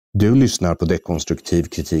Du lyssnar på Dekonstruktiv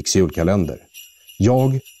kritiks julkalender.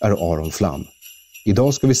 Jag är Aron Flam.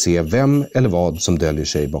 Idag ska vi se vem eller vad som döljer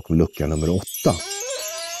sig bakom lucka nummer 8.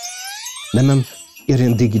 Nej men, är det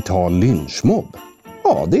en digital lynchmobb?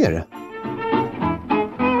 Ja, det är det.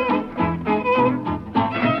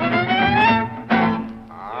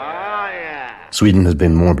 Sweden has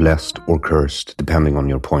been more blessed or cursed, depending on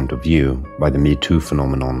your point of view, by the Me Too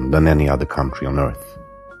phenomenon than any other country on earth.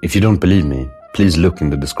 If you don't believe me, please look in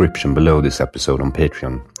the description below this episode on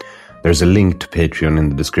Patreon. There's a link to Patreon in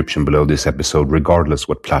the description below this episode, regardless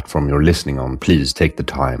what platform you're listening on. Please take the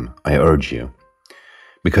time, I urge you.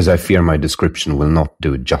 Because I fear my description will not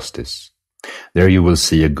do it justice. There you will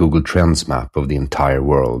see a Google Trends map of the entire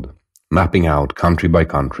world, mapping out country by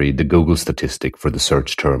country the Google statistic for the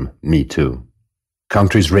search term Me Too.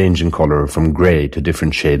 Countries range in color from grey to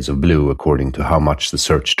different shades of blue according to how much the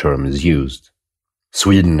search term is used.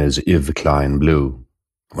 Sweden is Yves blue.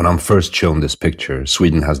 When I'm first shown this picture,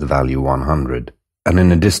 Sweden has the value 100, and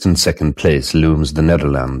in a distant second place looms the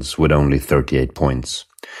Netherlands with only 38 points.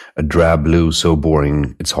 A drab blue so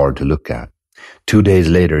boring it's hard to look at. 2 days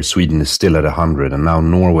later, Sweden is still at 100, and now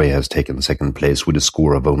Norway has taken second place with a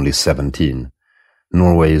score of only 17.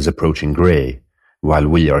 Norway is approaching grey, while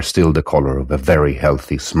we are still the color of a very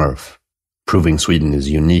healthy smurf, proving Sweden is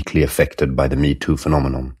uniquely affected by the Me Too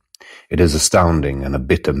phenomenon. It is astounding and a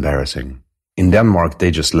bit embarrassing. In Denmark,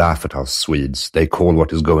 they just laugh at us Swedes. They call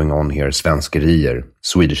what is going on here svenskerier,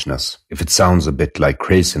 Swedishness. If it sounds a bit like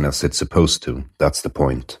craziness, it's supposed to. That's the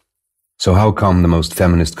point. So how come the most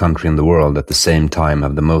feminist country in the world at the same time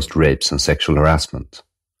have the most rapes and sexual harassment?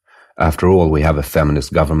 After all, we have a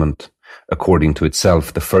feminist government. According to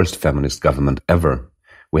itself, the first feminist government ever.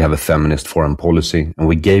 We have a feminist foreign policy, and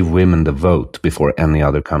we gave women the vote before any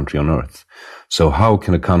other country on earth. So how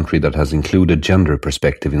can a country that has included gender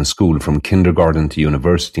perspective in school from kindergarten to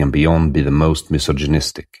university and beyond be the most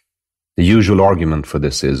misogynistic? The usual argument for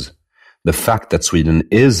this is, the fact that Sweden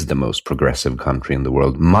is the most progressive country in the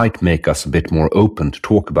world might make us a bit more open to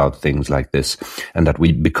talk about things like this, and that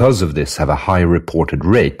we, because of this, have a higher reported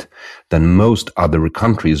rate than most other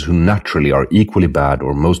countries who naturally are equally bad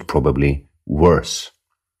or most probably worse.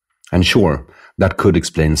 And sure, that could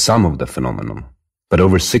explain some of the phenomenon. But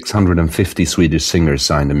over 650 Swedish singers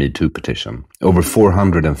signed a Me Too petition, over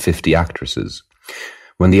 450 actresses.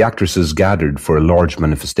 When the actresses gathered for a large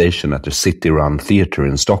manifestation at the City-run theatre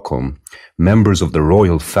in Stockholm, members of the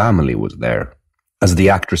royal family was there. As the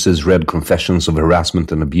actresses read confessions of harassment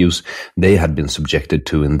and abuse they had been subjected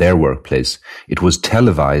to in their workplace, it was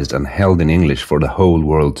televised and held in English for the whole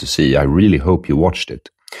world to see. I really hope you watched it.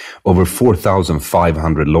 Over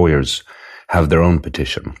 4,500 lawyers have their own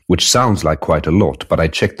petition, which sounds like quite a lot, but I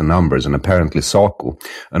checked the numbers, and apparently SACO,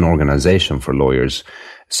 an organization for lawyers,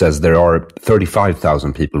 says there are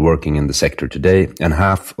 35,000 people working in the sector today, and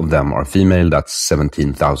half of them are female. That's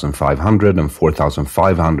 17,500, and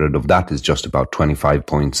 4,500 of that is just about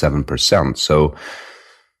 25.7%. So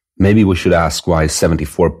maybe we should ask why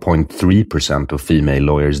 74.3% of female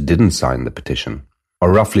lawyers didn't sign the petition.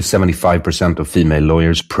 Are roughly 75% of female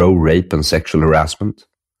lawyers pro-rape and sexual harassment?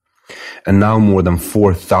 And now more than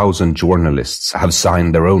 4,000 journalists have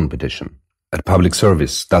signed their own petition. At public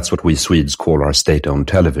service, that's what we Swedes call our state-owned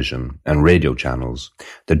television and radio channels.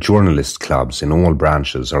 The journalist clubs in all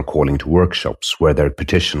branches are calling to workshops where their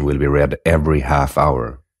petition will be read every half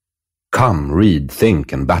hour. Come, read,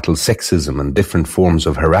 think, and battle sexism and different forms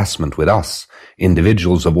of harassment with us.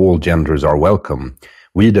 Individuals of all genders are welcome.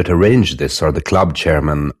 We that arrange this are the club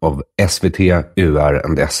chairmen of SVT, UR,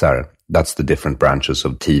 and SR. That's the different branches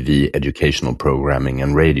of TV, educational programming,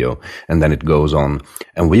 and radio. And then it goes on.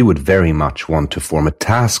 And we would very much want to form a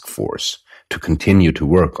task force to continue to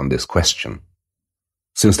work on this question.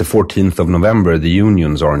 Since the 14th of November, the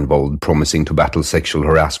unions are involved, promising to battle sexual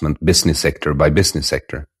harassment business sector by business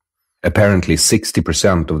sector. Apparently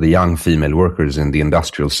 60% of the young female workers in the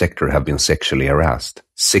industrial sector have been sexually harassed.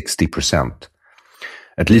 60%.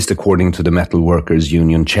 At least according to the Metal Workers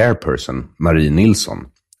Union chairperson, Marie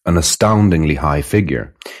Nilsson. An astoundingly high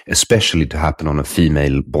figure, especially to happen on a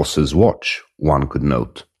female boss's watch, one could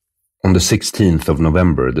note. On the 16th of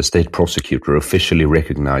November, the state prosecutor officially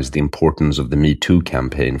recognized the importance of the Me Too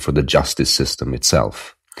campaign for the justice system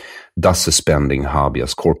itself, thus suspending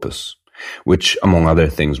habeas corpus, which, among other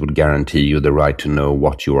things, would guarantee you the right to know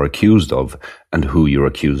what you are accused of and who your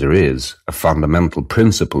accuser is, a fundamental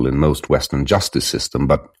principle in most Western justice system,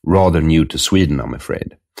 but rather new to Sweden, I'm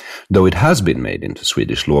afraid. Though it has been made into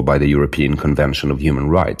Swedish law by the European Convention of Human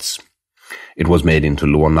Rights. It was made into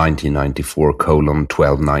law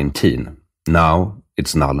 1994:1219. Now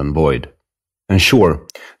it's null and void. And sure,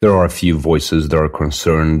 there are a few voices that are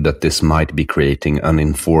concerned that this might be creating an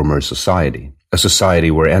informer society. A society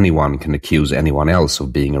where anyone can accuse anyone else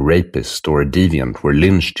of being a rapist or a deviant, where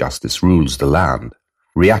lynch justice rules the land.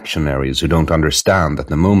 Reactionaries who don't understand that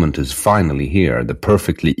the moment is finally here, the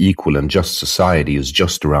perfectly equal and just society is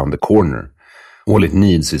just around the corner. All it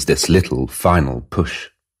needs is this little final push.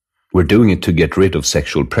 We're doing it to get rid of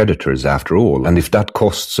sexual predators after all, and if that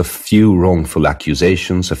costs a few wrongful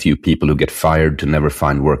accusations, a few people who get fired to never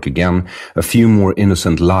find work again, a few more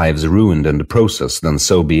innocent lives ruined in the process, then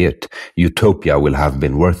so be it. Utopia will have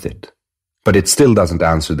been worth it. But it still doesn't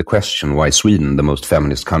answer the question why Sweden, the most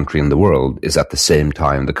feminist country in the world, is at the same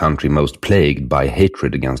time the country most plagued by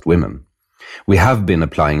hatred against women. We have been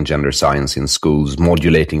applying gender science in schools,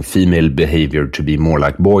 modulating female behavior to be more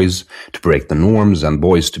like boys, to break the norms, and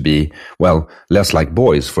boys to be, well, less like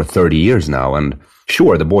boys for 30 years now. And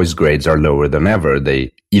sure, the boys' grades are lower than ever.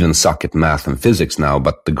 They even suck at math and physics now,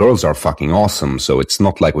 but the girls are fucking awesome, so it's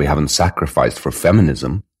not like we haven't sacrificed for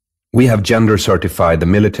feminism. We have gender certified the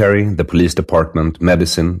military, the police department,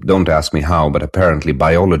 medicine. Don't ask me how, but apparently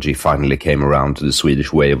biology finally came around to the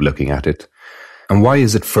Swedish way of looking at it. And why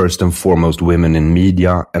is it first and foremost women in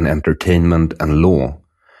media and entertainment and law,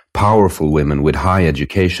 powerful women with high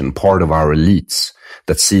education, part of our elites,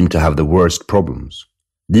 that seem to have the worst problems?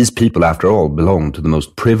 These people, after all, belong to the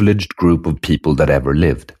most privileged group of people that ever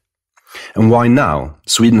lived. And why now?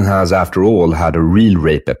 Sweden has, after all, had a real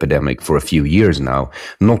rape epidemic for a few years now,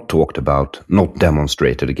 not talked about, not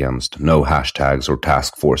demonstrated against, no hashtags or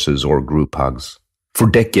task forces or group hugs. For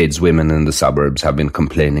decades, women in the suburbs have been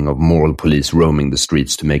complaining of moral police roaming the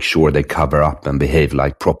streets to make sure they cover up and behave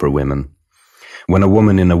like proper women. When a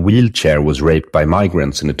woman in a wheelchair was raped by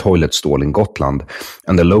migrants in a toilet stall in Gotland,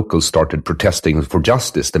 and the locals started protesting for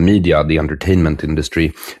justice, the media, the entertainment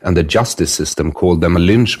industry, and the justice system called them a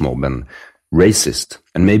lynch mob and racist,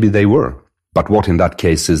 and maybe they were. But what in that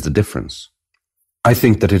case is the difference? I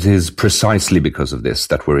think that it is precisely because of this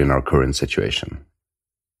that we're in our current situation.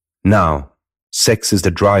 Now, sex is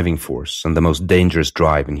the driving force and the most dangerous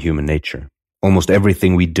drive in human nature. Almost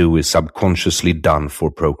everything we do is subconsciously done for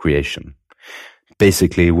procreation.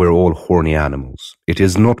 Basically, we're all horny animals. It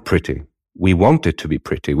is not pretty. We want it to be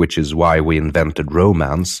pretty, which is why we invented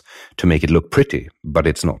romance, to make it look pretty, but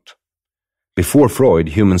it's not. Before Freud,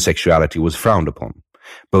 human sexuality was frowned upon.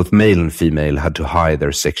 Both male and female had to hide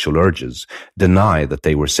their sexual urges, deny that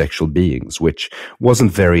they were sexual beings, which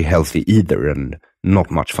wasn't very healthy either and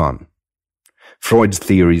not much fun. Freud's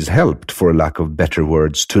theories helped, for a lack of better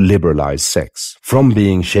words, to liberalize sex, from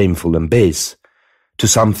being shameful and base to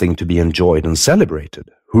something to be enjoyed and celebrated.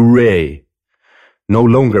 Hooray! No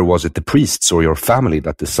longer was it the priests or your family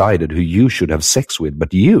that decided who you should have sex with,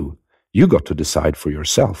 but you. You got to decide for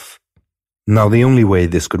yourself. Now, the only way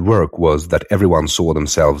this could work was that everyone saw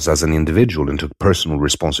themselves as an individual and took personal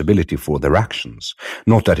responsibility for their actions.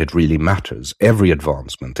 Not that it really matters. Every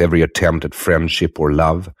advancement, every attempt at friendship or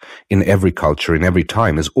love, in every culture, in every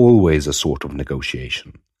time, is always a sort of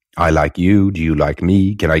negotiation. I like you, do you like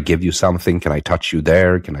me? Can I give you something? Can I touch you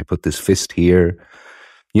there? Can I put this fist here?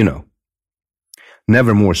 You know.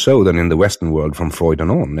 Never more so than in the Western world from Freud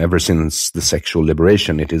and on. Ever since the sexual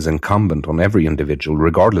liberation, it is incumbent on every individual,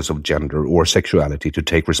 regardless of gender or sexuality, to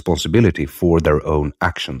take responsibility for their own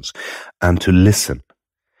actions and to listen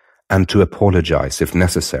and to apologize if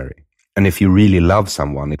necessary. And if you really love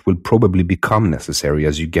someone, it will probably become necessary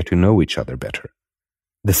as you get to know each other better.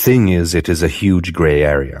 The thing is, it is a huge gray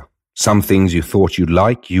area. Some things you thought you'd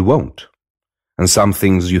like, you won't. And some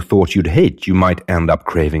things you thought you'd hate, you might end up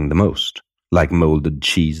craving the most. Like molded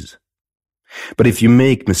cheese. But if you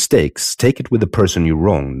make mistakes, take it with the person you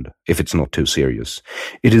wronged, if it's not too serious.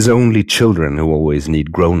 It is only children who always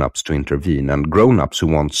need grown-ups to intervene, and grown-ups who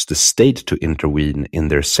wants the state to intervene in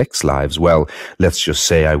their sex lives, well, let's just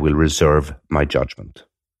say I will reserve my judgment.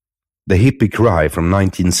 The hippie cry from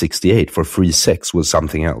 1968 for free sex was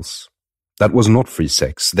something else. That was not free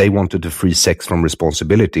sex. They wanted to free sex from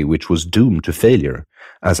responsibility, which was doomed to failure.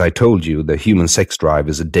 As I told you, the human sex drive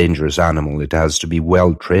is a dangerous animal. It has to be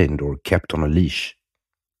well trained or kept on a leash.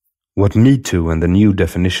 What Me Too and the new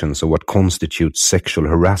definitions of what constitutes sexual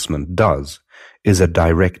harassment does is a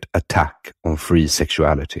direct attack on free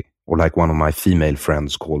sexuality, or like one of my female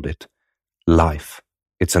friends called it, life.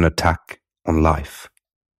 It's an attack on life.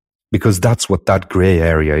 Because that's what that gray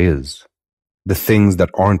area is. The things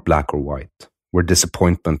that aren't black or white, where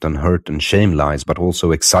disappointment and hurt and shame lies, but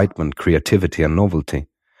also excitement, creativity and novelty.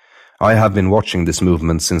 I have been watching this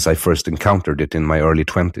movement since I first encountered it in my early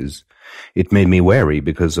 20s. It made me wary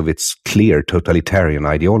because of its clear totalitarian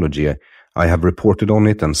ideology. I have reported on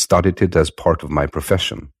it and studied it as part of my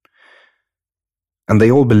profession. And they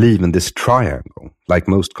all believe in this triangle, like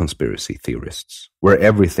most conspiracy theorists, where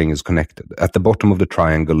everything is connected. At the bottom of the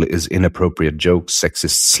triangle is inappropriate jokes,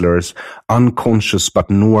 sexist slurs, unconscious but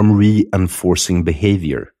norm-reinforcing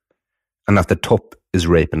behavior. And at the top is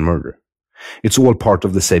rape and murder. It's all part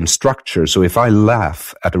of the same structure, so if I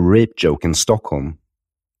laugh at a rape joke in Stockholm,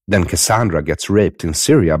 then Cassandra gets raped in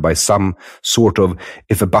Syria by some sort of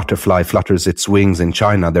if a butterfly flutters its wings in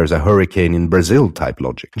China, there's a hurricane in Brazil type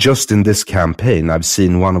logic. Just in this campaign, I've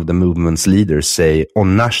seen one of the movement's leaders say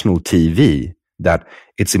on national TV that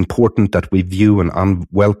it's important that we view an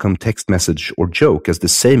unwelcome text message or joke as the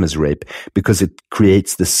same as rape because it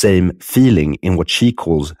creates the same feeling in what she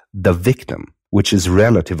calls the victim, which is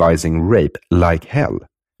relativizing rape like hell.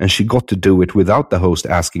 And she got to do it without the host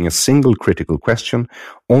asking a single critical question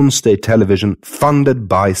on state television funded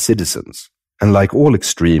by citizens. And like all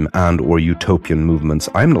extreme and or utopian movements,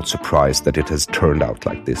 I'm not surprised that it has turned out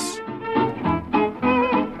like this.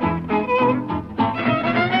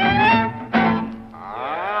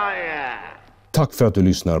 Tack för att du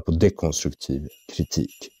lyssnar på Dekonstruktiv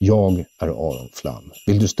kritik. Jag är Aron Flam.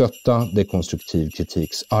 Vill du stötta Dekonstruktiv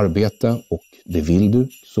kritiks arbete, och det vill du,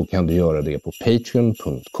 så kan du göra det på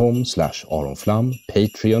patreon.com/aronflam,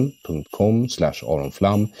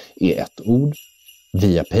 patreon.com/aronflam i ett ord,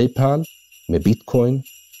 via PayPal, med Bitcoin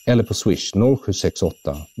eller på Swish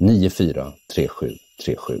 0768 94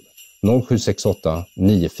 3737. 0768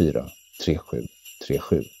 94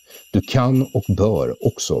 3737. Du kan och bör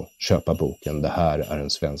också köpa boken Det här är en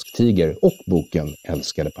svensk tiger och boken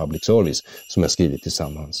Älskade public service som jag skrivit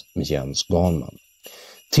tillsammans med Jens Ganman.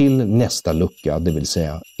 Till nästa lucka, det vill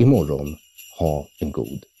säga imorgon, ha en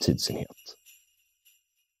god tidsenhet.